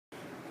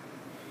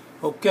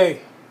Okay,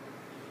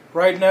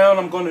 right now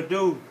I'm going to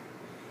do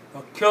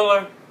a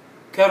killer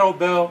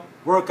kettlebell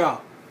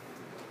workout.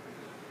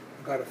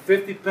 I got a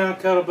 50-pound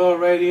kettlebell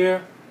right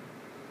here.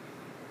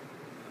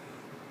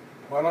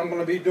 What I'm going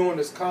to be doing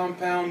is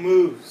compound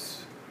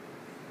moves.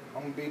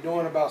 I'm going to be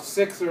doing about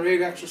 6 or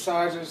 8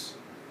 exercises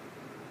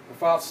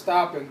without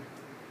stopping,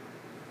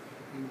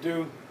 and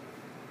do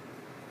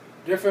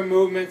different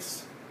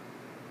movements,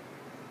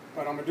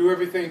 but I'm going to do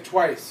everything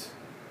twice.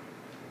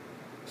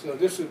 So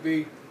this would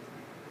be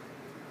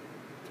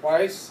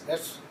twice.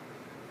 That's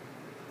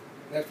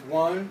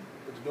one,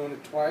 but doing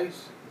it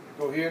twice.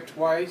 Go here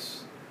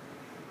twice.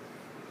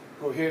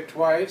 Go here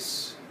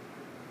twice.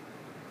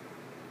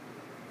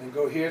 And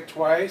go here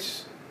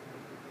twice.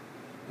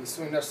 And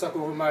swing that sucker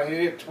over my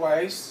head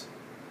twice.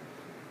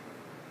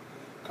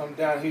 Come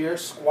down here,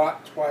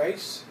 squat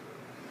twice.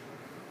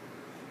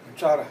 And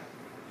try to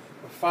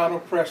the final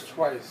press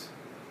twice.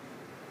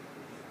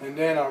 And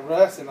then I'll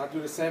rest and I'll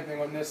do the same thing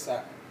on this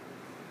side.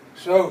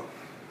 So,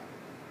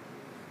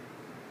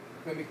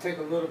 let me take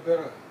a little bit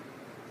of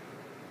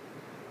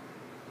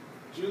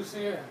juice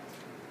here.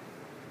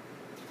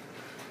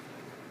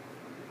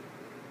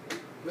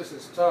 This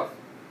is tough.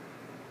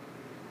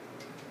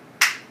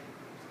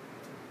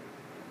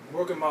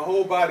 Working my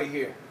whole body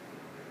here.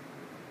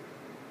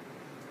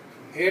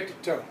 From head to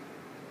toe.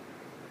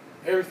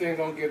 Everything's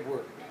gonna get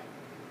worked.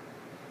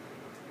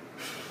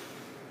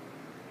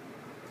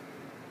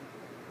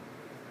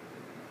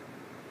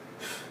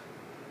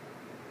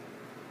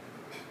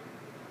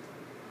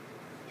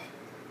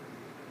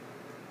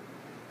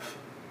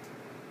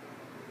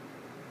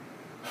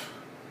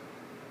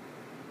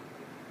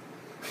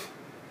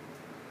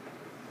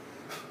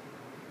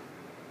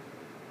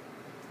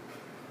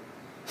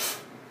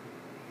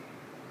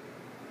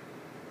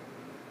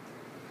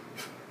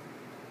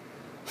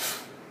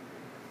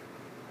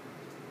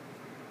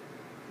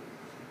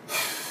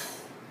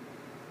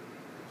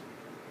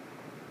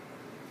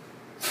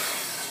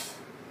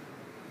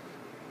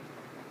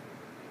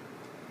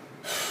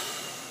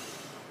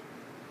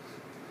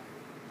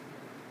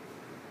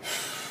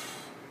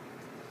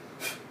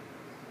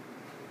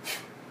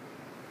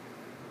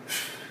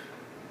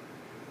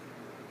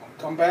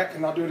 Come back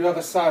and I'll do the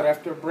other side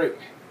after a break.